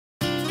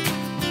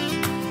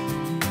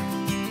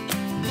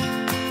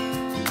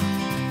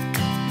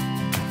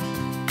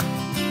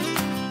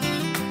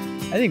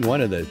I think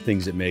one of the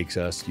things that makes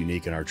us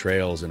unique in our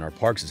trails and our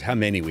parks is how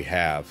many we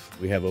have.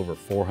 We have over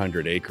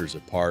 400 acres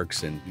of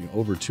parks, and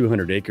over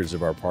 200 acres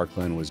of our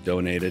parkland was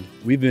donated.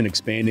 We've been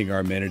expanding our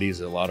amenities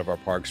at a lot of our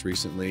parks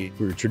recently.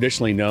 We're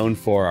traditionally known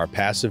for our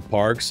passive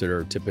parks that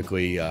are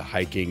typically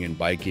hiking and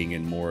biking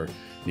and more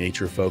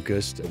nature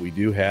focused. We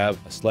do have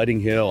a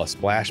sledding hill, a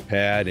splash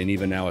pad, and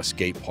even now a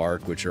skate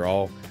park, which are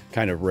all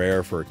kind of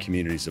rare for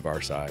communities of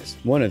our size.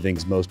 One of the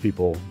things most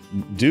people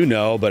do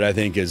know, but I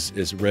think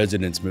as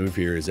residents move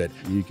here, is that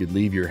you could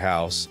leave your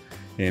house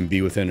and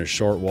be within a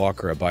short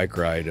walk or a bike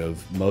ride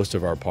of most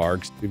of our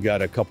parks. We've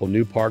got a couple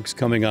new parks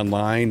coming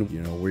online.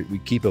 We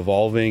keep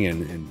evolving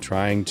and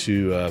trying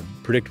to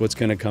predict what's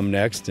going to come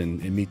next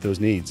and meet those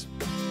needs.